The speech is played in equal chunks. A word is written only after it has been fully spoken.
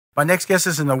My next guest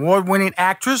is an award-winning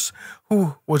actress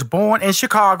who was born in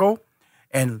Chicago.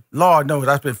 And Lord knows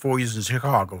I spent 4 years in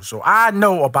Chicago, so I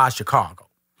know about Chicago.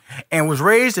 And was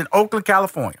raised in Oakland,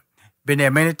 California. Been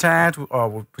there many times.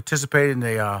 Participated in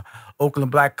the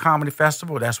Oakland Black Comedy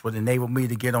Festival. That's what enabled me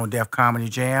to get on Def Comedy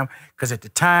Jam. Because at the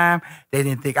time, they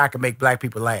didn't think I could make black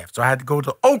people laugh. So I had to go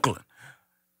to Oakland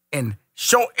and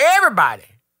show everybody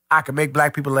I could make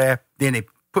black people laugh. Then they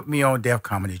put me on Def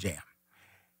Comedy Jam.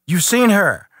 You've seen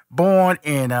her. Born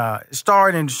in,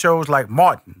 starred in shows like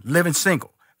Martin, Living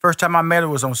Single. First time I met her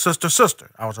was on Sister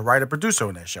Sister. I was a writer-producer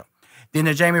on that show. Then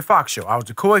the Jamie Foxx Show. I was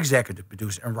the co-executive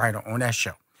producer and writer on that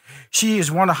show. She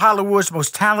is one of Hollywood's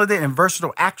most talented and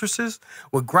versatile actresses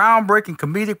with groundbreaking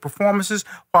comedic performances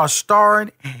while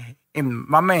starring in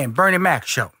my man Bernie Mac's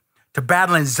show, to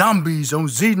battling zombies on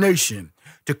Z Nation,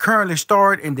 to currently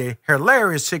starred in the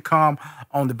hilarious sitcom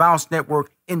on the Bounce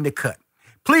Network, In the Cut.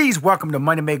 Please welcome to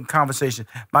Money Making Conversation.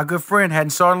 My good friend hadn't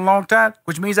saw her in a long time,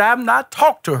 which means I have not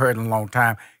talked to her in a long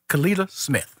time, Kellita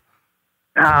Smith.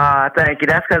 Thank you.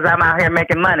 That's because I'm out here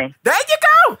making money. There you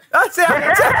go. I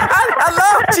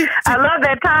love you. I love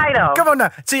that title. Come on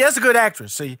now. See, that's a good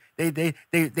actress. See, they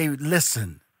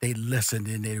listen. They listen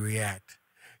and they react.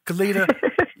 Kellita,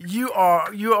 you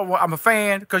are. I'm a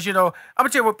fan because I'm gonna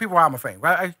tell you what people are. I'm a fan,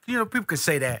 right? People can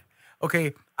say that.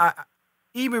 Okay,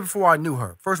 even before I knew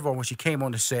her, first of all, when she came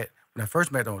on the set, when I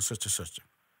first met her on Sister Sister,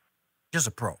 just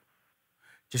a pro.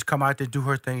 Just come out there, do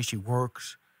her thing. She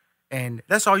works. And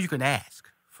that's all you can ask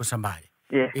for somebody.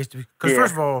 Yeah. Because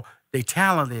first of all, they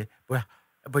talented,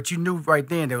 but you knew right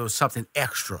then there was something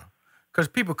extra. Because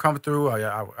people come through.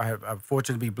 I'm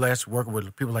fortunate to be blessed working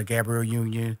with people like Gabrielle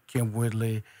Union, Kim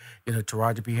Woodley,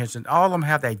 Taraji P. Henson. All of them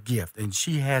have that gift, and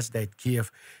she has that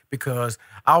gift because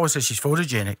I always say she's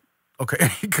photogenic.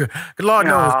 Okay, Lord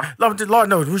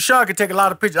knows, Rushion can take a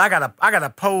lot of pictures. I gotta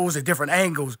pose at different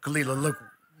angles. Kellita,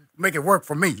 make it work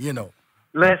for me.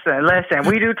 Listen,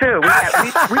 we do too. We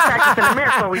practice in the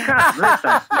mirror before we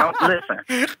come. Listen.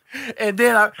 And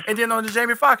then on the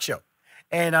Jamie Foxx Show.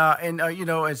 And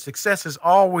success has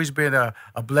always been a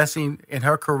blessing in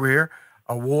her career.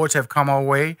 Awards have come our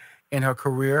way in her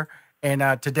career.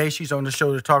 And today she's on the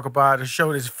show to talk about a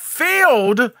show that's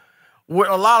filled with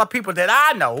a lot of people that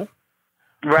I know.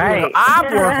 Right.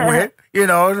 I work with.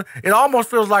 It almost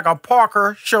feels like a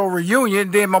Parker show reunion.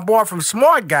 Then my boy from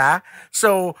Smart Guy.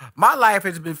 So my life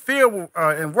has been filled with,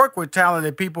 and work with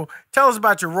talented people. Tell us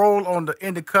about your role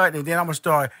In the Cut, and then I'm gonna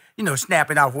start,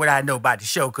 snapping off what I know about the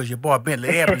show because your boy Bentley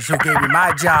Evans who gave me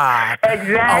my job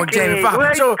exactly. on Jamie Foxx.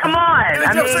 Well, so come on.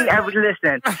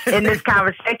 Listen. In this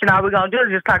conversation, all we're gonna do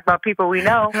is just talk about people we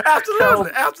know.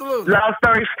 Absolutely.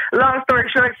 Long story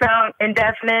short, sound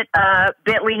indefinite.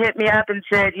 Bentley hit me up and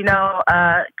said,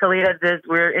 Kellita,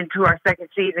 we're into our second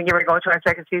season. We're going to our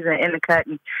second season In the Cut,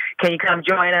 and can you come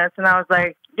join us? And I was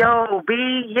like, yo,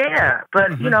 B, yeah.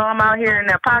 But, I'm out here in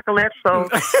the apocalypse, so,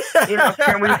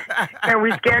 can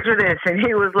we schedule this? And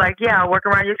he was like, yeah, I'll work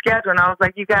around your schedule. And I was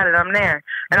like, you got it, I'm there.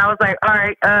 And I was like, all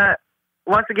right,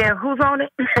 once again, who's on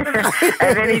it?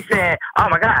 And then he said, oh,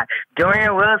 my God,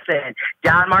 Dorian Wilson,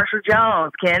 John Marshall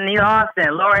Jones, Kenny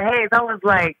Austin, Laura Hayes. I was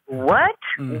like, what?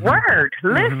 Word.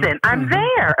 Listen, I'm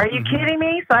there. Are you kidding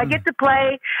me? So I get to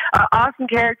play an awesome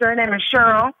character. Her name is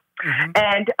Cheryl.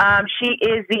 And she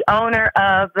is the owner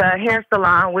of the hair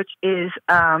salon, which is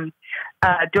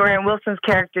Dorian Wilson's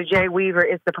character, Jay Weaver,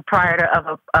 is the proprietor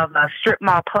of a strip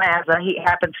mall plaza. He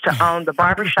happens to own the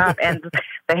barbershop and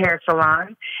the hair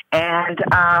salon. And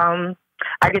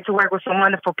I get to work with some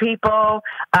wonderful people.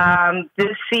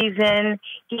 This season,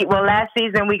 last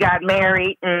season we got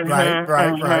married.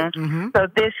 Right. So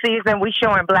this season we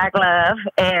showing Black love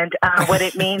and what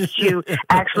it means to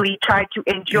actually try to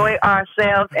enjoy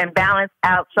ourselves and balance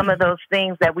out some of those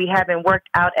things that we haven't worked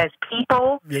out as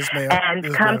people. Yes, ma'am.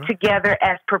 And come together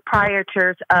as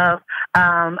proprietors of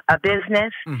a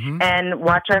business and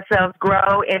watch ourselves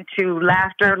grow into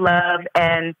laughter, love,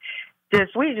 and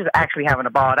we just actually having a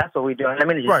ball. That's what we're doing. Let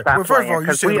me just stop playing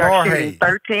because we are shooting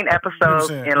 13 episodes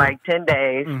in like 10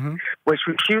 days, which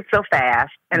we shoot so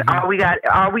fast, and we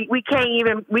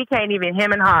can't even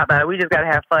hem and haw about it. We just got to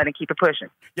have fun and keep it pushing.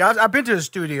 Yeah, I've been to the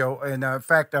studio, and in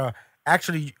fact,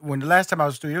 actually, when the last time I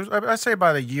was in the studio, I'd say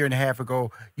about a year and a half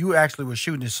ago, you actually were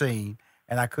shooting the scene,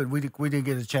 and we didn't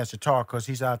get a chance to talk because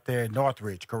he's out there in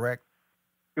Northridge, correct?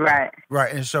 Right.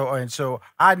 And so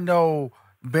I know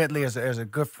Bentley as a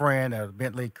good friend.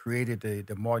 Bentley created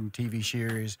the Martin TV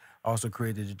series, also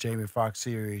created the Jamie Foxx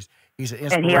series. He's an And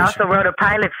inspiration. he also wrote a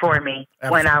pilot for me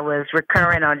when I was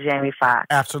recurring on Jamie Foxx.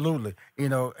 Absolutely. You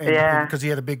know, because he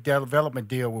had a big development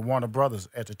deal with Warner Brothers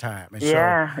at the time. And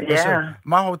so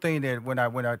my whole thing that when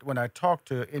I talk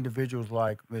to individuals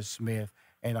like Miss Smith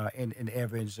and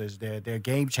Evans is they're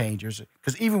game changers.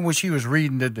 Because even when she was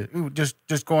reading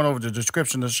just going over the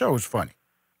description of the show is funny.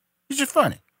 It's just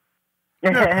funny.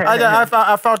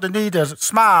 I felt the need to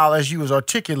smile as you was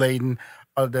articulating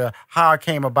of how it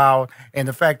came about and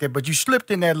the fact that, but you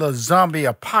slipped in that little zombie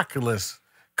apocalypse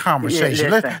conversation.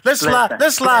 Let's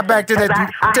slide back to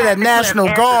that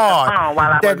National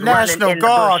Guard, that National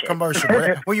Guard commercial.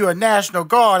 When you're a National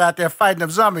Guard out there fighting them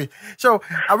zombies. So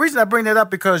the reason I bring that up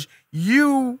because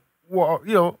you were,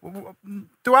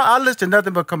 throughout I listed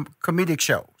nothing but comedic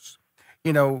shows.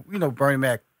 Bernie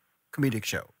Mac comedic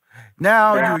show.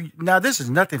 Now this is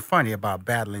nothing funny about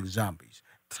battling zombies.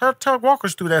 Walk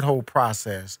us through that whole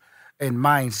process and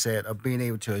mindset of being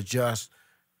able to adjust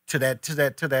to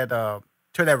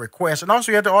that request. And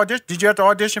also, you had to audition. Did you have to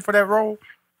audition for that role?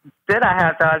 Did I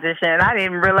have to audition? And I didn't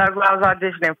even realize what I was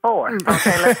auditioning for.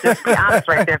 Okay, let's just be honest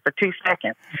right there for 2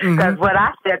 seconds. Because what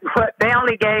I said, they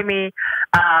only gave me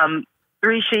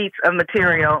 3 sheets of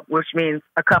material, which means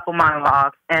a couple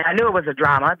monologues. And I knew it was a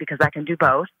drama because I can do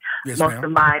both. Yes, Most of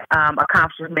my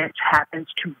accomplishments happens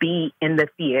to be in the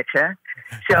theater.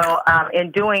 So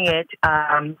in doing it,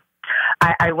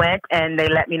 I went and they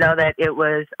let me know that it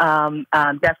was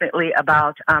definitely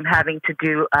about having to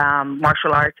do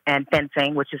martial arts and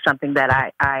fencing, which is something that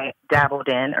I dabbled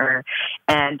in.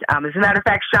 And as a matter of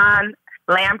fact, Sean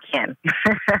Lampkin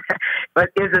but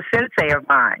is a sensei of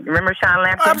mine. Remember Sean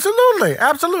Lampkin?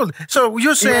 Absolutely. So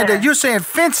you're saying that you're saying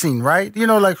fencing, right?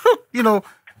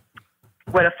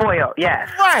 With a foil, yes.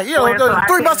 Right,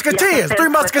 Three Musketeers,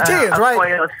 right?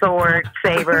 Foil, sword,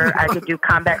 saber. I could do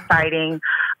combat fighting.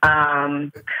 I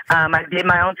did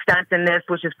my own stunts in this,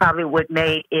 which is probably what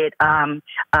made it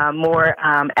more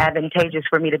advantageous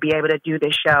for me to be able to do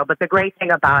this show. But the great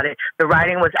thing about it, the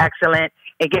writing was excellent.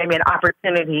 It gave me an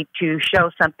opportunity to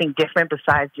show something different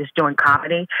besides just doing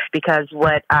comedy, because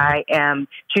what I am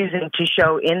choosing to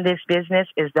show in this business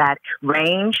is that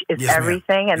range is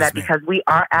everything, and that because we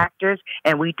are actors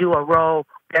and we do a role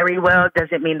very well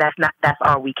doesn't mean that's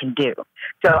all we can do.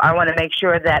 So I want to make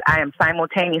sure that I am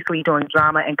simultaneously doing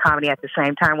drama and comedy at the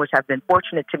same time, which I've been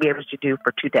fortunate to be able to do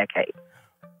for 2 decades.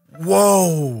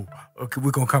 Whoa! Okay, we're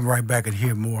gonna come right back and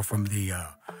hear more from the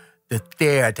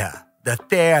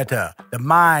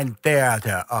mind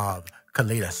theater of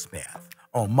Kellita Smith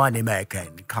on Money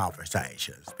Making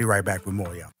Conversations. Be right back with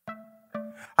more, y'all.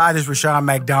 Hi, this is Rushion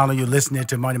McDonald. You're listening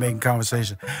to Money Making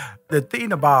Conversation. The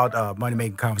thing about Money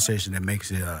Making Conversation that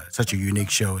makes it such a unique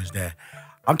show is that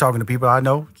I'm talking to people I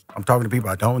know, I'm talking to people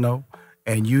I don't know,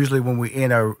 and usually when we're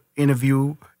in an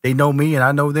interview, they know me and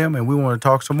I know them, and we want to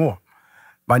talk some more.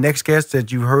 My next guest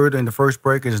that you heard in the first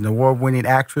break is an award-winning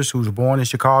actress who was born in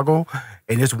Chicago,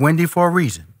 and it's windy for a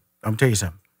reason. I'm tell you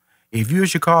something. If you're in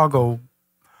Chicago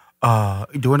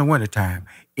during the wintertime,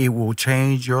 it will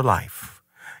change your life.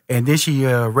 And then she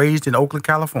raised in Oakland,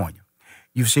 California.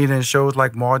 You've seen her in shows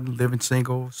like Martin, Living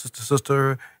Single,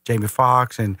 Sister, Jamie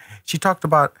Foxx, and she talked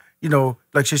about,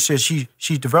 like she said,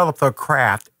 she developed her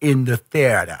craft in the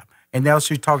theater. And now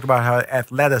she talked about her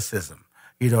athleticism,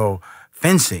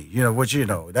 fencing,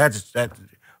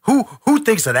 who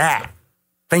thinks of that?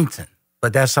 Fencing.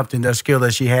 But that's something, that skill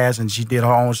that she has, and she did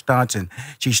her own stunts, and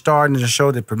she starred in a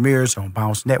show that premieres on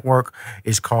Bounce Network.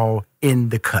 It's called In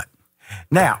the Cut.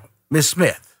 Now, Miss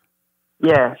Smith.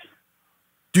 Yes.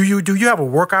 Do you have a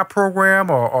workout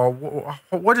program, or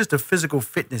what is the physical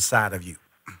fitness side of you?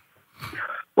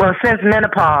 Well, since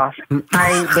menopause,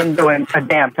 I ain't been doing a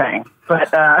damn thing.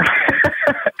 But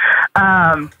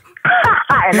and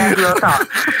that's real talk.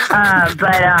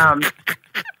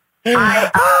 My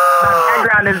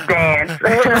background is dance.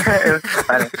 It was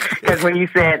funny because when you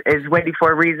said it's windy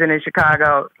for a reason in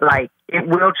Chicago, like it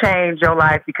will change your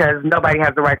life because nobody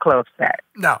has the right clothes for that.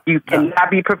 No, you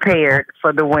cannot be prepared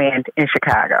for the wind in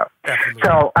Chicago. Definitely.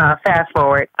 So fast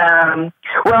forward. Dance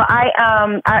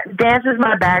is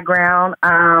my background.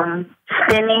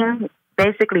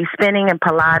 Basically spinning and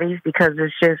Pilates because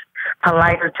it's just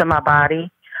politer to my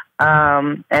body.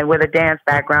 And with a dance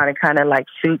background, it kind of like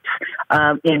suits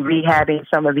in rehabbing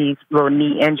some of these little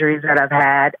knee injuries that I've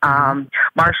had.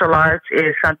 Martial arts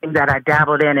is something that I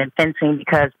dabbled in, and fencing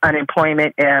because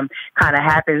unemployment kind of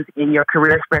happens in your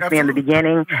career, especially in the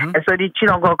beginning. And so that you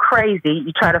don't go crazy,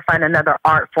 you try to find another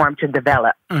art form to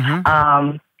develop.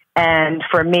 And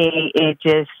for me, it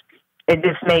it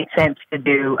just made sense to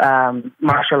do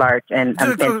martial arts and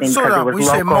fencing because it was local,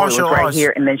 it was right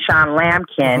here. And then Sean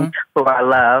Lampkin, who I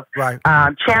love,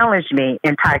 challenged me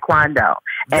in Taekwondo.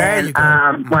 And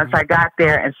once I got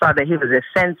there and saw that he was a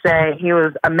sensei, he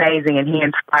was amazing, and he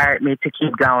inspired me to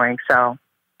keep going. So,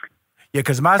 yeah,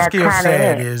 because my skill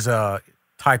set is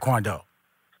Taekwondo.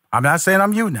 I'm not saying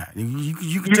I'm you now.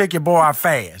 You can take your boy out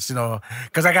fast, you know,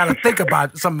 because I got to think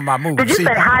about some of my moves. Did you say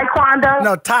Taekwondo?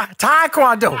 No,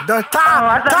 Taekwondo. The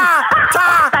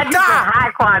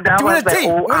Taekwondo. With a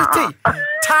T.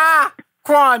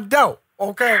 Taekwondo.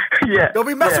 Okay. Yeah. Don't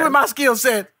be messing with my skill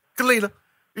set, Kellita.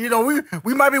 You know,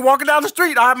 we might be walking down the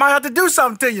street. I might have to do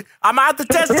something to you. I might have to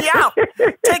test you out.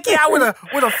 Take you out with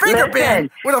a finger bend.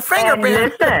 With a finger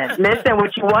bend. Listen.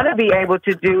 What you want to be able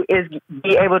to do is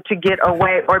be able to get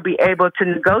away or be able to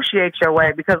negotiate your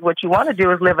way, because what you want to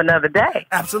do is live another day.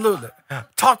 Absolutely.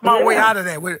 Talk my way out of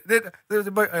that.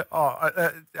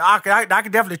 I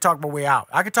can definitely talk my way out.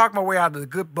 I can talk my way out of the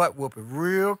good butt whooping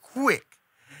real quick,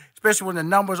 especially when the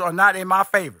numbers are not in my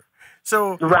favor.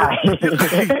 So, right.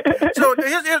 So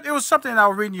it was something I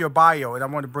was reading your bio, and I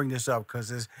want to bring this up because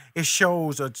it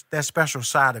shows that special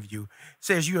side of you. It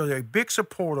says you are a big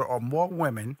supporter of more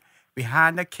women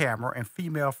behind the camera and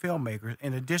female filmmakers,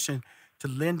 in addition to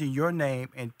lending your name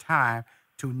and time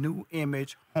to New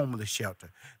Image Homeless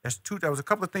Shelter. That was a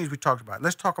couple of things we talked about.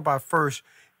 Let's talk about first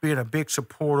being a big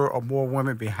supporter of more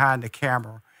women behind the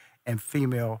camera and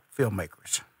female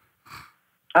filmmakers.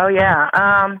 Oh, yeah.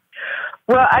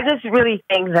 Well, I just really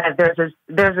think that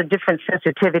there's a different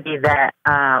sensitivity that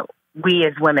we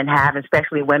as women have,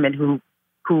 especially women who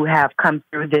have come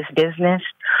through this business,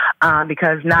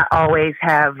 because not always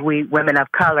have we women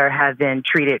of color have been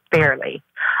treated fairly.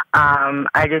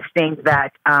 I just think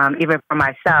that even for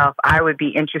myself, I would be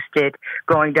interested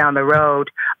going down the road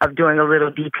of doing a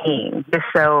little DPing, just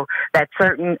so that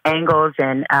certain angles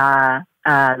and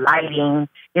lighting,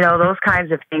 you know, those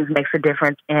kinds of things makes a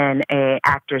difference in a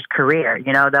actor's career.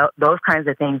 You know, those kinds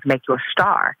of things make you a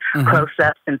star,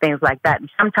 close-ups and things like that. And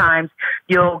sometimes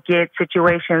you'll get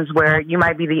situations where you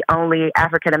might be the only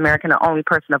African-American, the only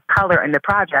person of color in the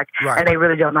project, and they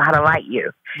really don't know how to light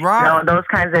you. Right. You know, and those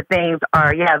kinds of things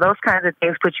those kinds of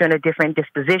things put you in a different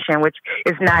disposition, which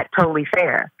is not totally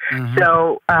fair.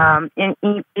 So,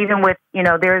 even with, you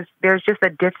know, there's just a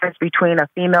difference between a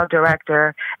female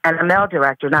director and a male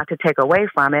director, not to take away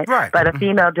from it, but a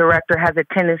female director has a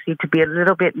tendency to be a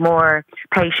little bit more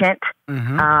patient,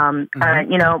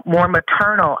 you know, more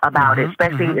maternal about it,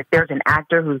 especially if there's an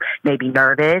actor who may be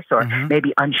nervous or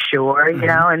maybe unsure, you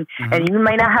know, and you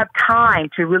may not have time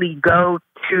to really go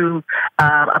to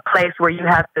a place where you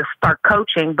have to start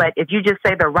coaching, but if you just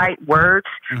say the right words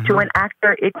to an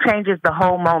actor, it changes the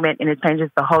whole moment and it changes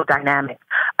the whole dynamic.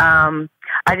 I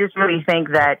just really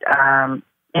think that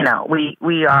you know,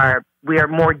 we are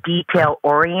more detail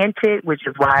oriented, which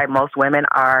is why most women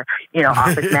are, you know,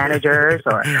 office managers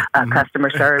or customer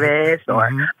service or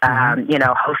you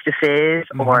know, hostesses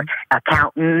or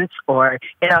accountants, or,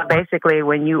 you know, basically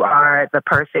when you are the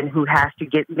person who has to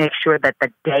make sure that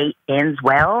the day ends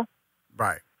well.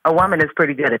 Right. A woman is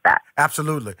pretty good at that.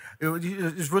 Absolutely.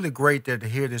 It's really great to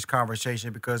hear this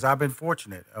conversation, because I've been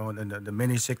fortunate. On the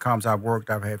many sitcoms I've worked,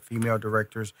 I've had female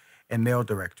directors and male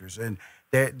directors, and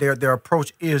their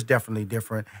approach is definitely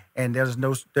different. And there's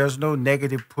no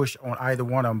negative push on either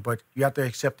one of them, but you have to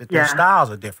accept that their styles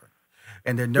are different.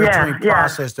 And the nurturing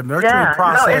process,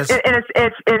 process. No,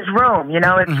 it's room, you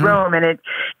know, it's room, and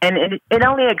it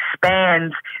only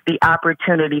expands the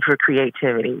opportunity for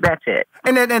creativity. That's it.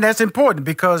 And that's important,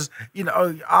 because, you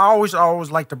know, I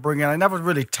always like to bring in. I never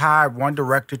really tied one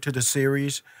director to the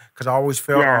series, because I always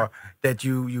felt that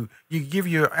you give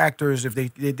your actors, if they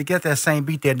get that same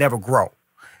beat, they'll never grow.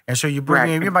 And so you bring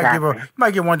in, you might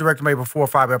give one director maybe 4 or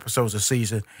 5 episodes a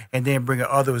season, and then bring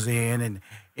others in,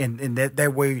 and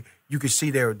that way you can see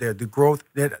the growth.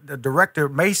 That the director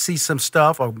may see some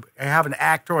stuff, or have an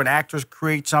actor or an actress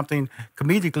create something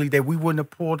comedically that we wouldn't have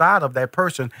pulled out of that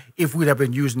person if we'd have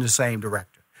been using the same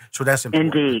director. So that's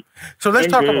important. Indeed. So let's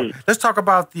talk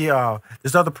about the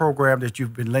this other program that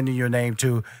you've been lending your name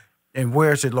to, and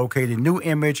where is it located? New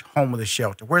Image Homeless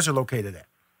Shelter. Where's it located at?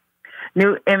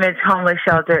 New Image Homeless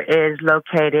Shelter is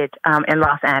located in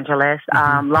Los Angeles.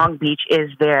 Long Beach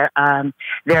is their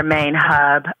main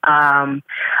hub.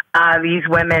 These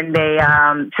women, they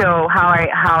so how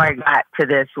I got to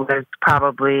this was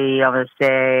probably, I would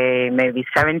say, maybe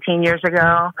 17 years ago.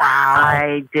 Wow.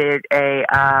 I did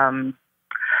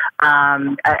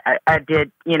I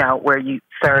did, you know, where you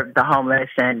serve the homeless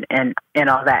and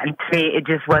all that. And to me, it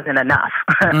just wasn't enough.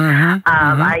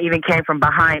 I even came from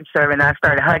behind serving, and I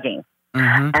started hugging.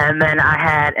 And then I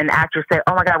had an actress say,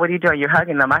 "Oh my God, what are you doing? You're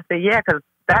hugging them." I said, "Yeah, because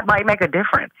that might make a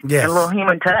difference. Yes. A little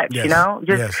human touch, you know?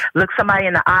 Just look somebody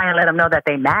in the eye and let them know that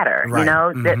they matter, you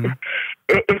know?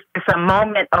 It's a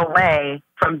moment away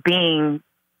from being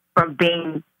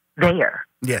there.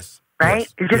 Yes. Right?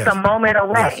 Yes. It's just a moment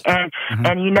away. Yes.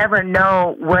 And you never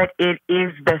know what it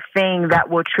is, the thing that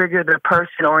will trigger the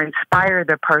person or inspire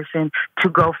the person to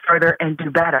go further and do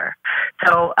better.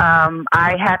 So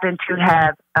I happen to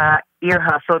have Ear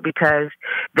Hustle because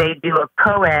they do a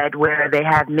co-ed where they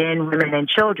have men, women, and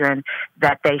children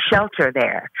that they shelter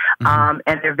there. And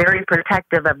they're very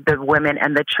protective of the women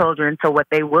and the children. So what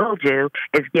they will do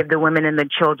is give the women and the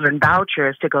children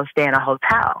vouchers to go stay in a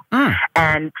hotel.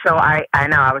 And so I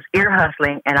know I was ear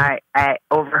hustling, and I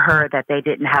overheard that they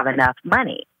didn't have enough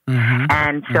money.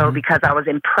 And so because I was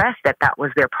impressed that that was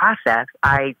their process,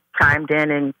 I chimed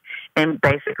in and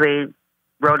basically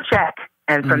wrote a check.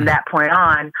 And from that point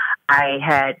on, I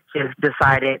had just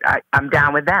decided I'm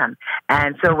down with them.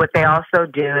 And so what they also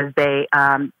do is they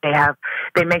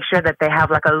make sure that they have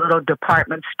like a little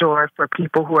department store for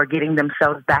people who are getting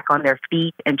themselves back on their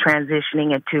feet and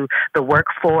transitioning into the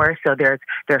workforce. So there's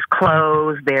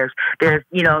clothes, there's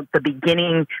you know the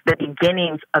beginnings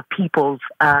of people's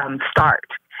start.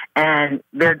 And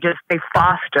they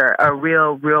foster a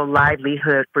real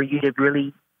livelihood for you to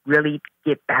really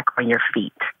get back on your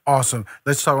feet. Awesome.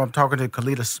 Let's talk. I'm talking to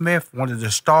Kellita Smith, one of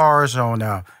the stars on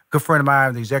good friend of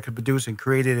mine, the executive producer and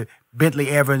created it. Bentley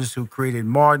Evans, who created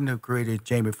Martin, who created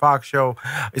Jamie Foxx show.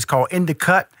 It's called In the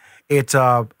Cut. It's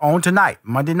on tonight,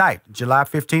 Monday night, July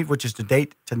 15th, which is the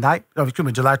date tonight. Oh, excuse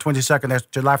me, July 22nd. That's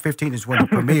July 15th is when it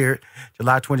premiered.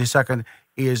 July 22nd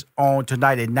is on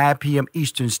tonight at 9 p.m.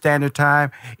 Eastern Standard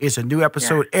Time. It's a new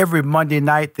episode every Monday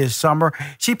night this summer.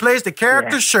 She plays the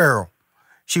character Cheryl.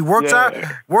 She works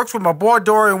with my boy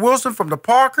Dorian Wilson from the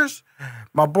Parkers,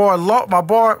 my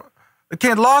boy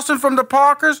Ken Lawson from the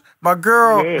Parkers, my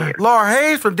girl Laura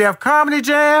Hayes from Def Comedy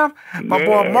Jam, my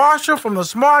boy Marshall from The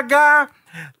Smart Guy.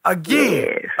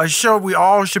 Again, a show we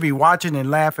all should be watching and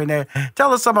laughing at.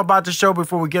 Tell us something about the show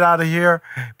before we get out of here,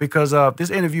 because this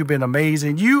interview been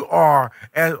amazing. You are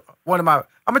one of my.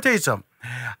 I'm gonna tell you something.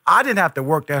 I didn't have to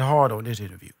work that hard on this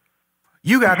interview.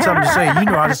 You got something to say. You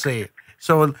know how to say it.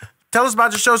 So. Tell us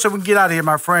about the show so we can get out of here,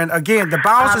 my friend. Again, The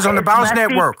Bounce is on the Bounce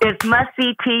Network. It's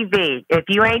must-see TV. If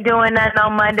you ain't doing nothing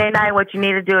on Monday night, what you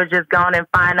need to do is just go on and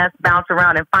find us, bounce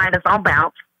around and find us on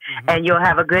Bounce, and you'll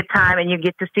have a good time, and you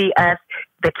get to see us,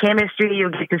 the chemistry.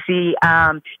 You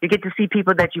get to see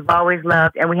people that you've always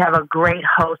loved, and we have a great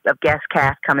host of guest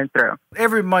cast coming through.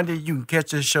 Every Monday, you can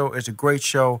catch this show. It's a great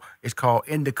show. It's called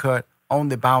In the Cut on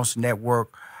the Bounce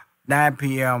Network, 9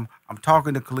 p.m. I'm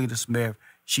talking to Kellita Smith.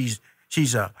 She's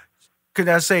a could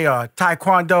I say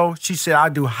taekwondo? She said I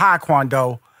do high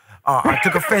kwando. I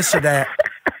took offense to that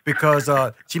because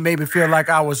she made me feel like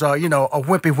I was, a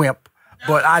wimpy wimp.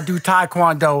 But I do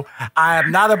taekwondo. I am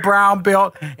not a brown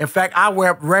belt. In fact, I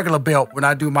wear regular belt when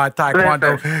I do my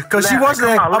taekwondo. Because she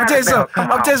wasn't. I'm gonna tell you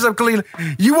something,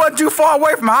 Kellita. You wasn't too far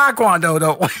away from high kwando,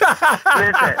 though.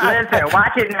 listen.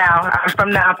 Watch it now.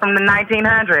 I'm from the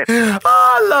 1900s.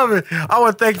 Oh, I love it. I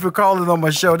want to thank you for calling on my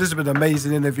show. This has been an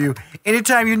amazing interview.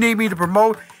 Anytime you need me to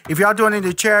promote, if y'all doing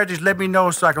any charities, let me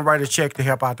know so I can write a check to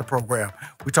help out the program.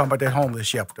 We're talking about that homeless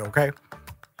shelter, okay?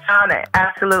 On it,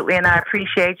 absolutely, and I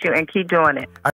appreciate you, and keep doing it.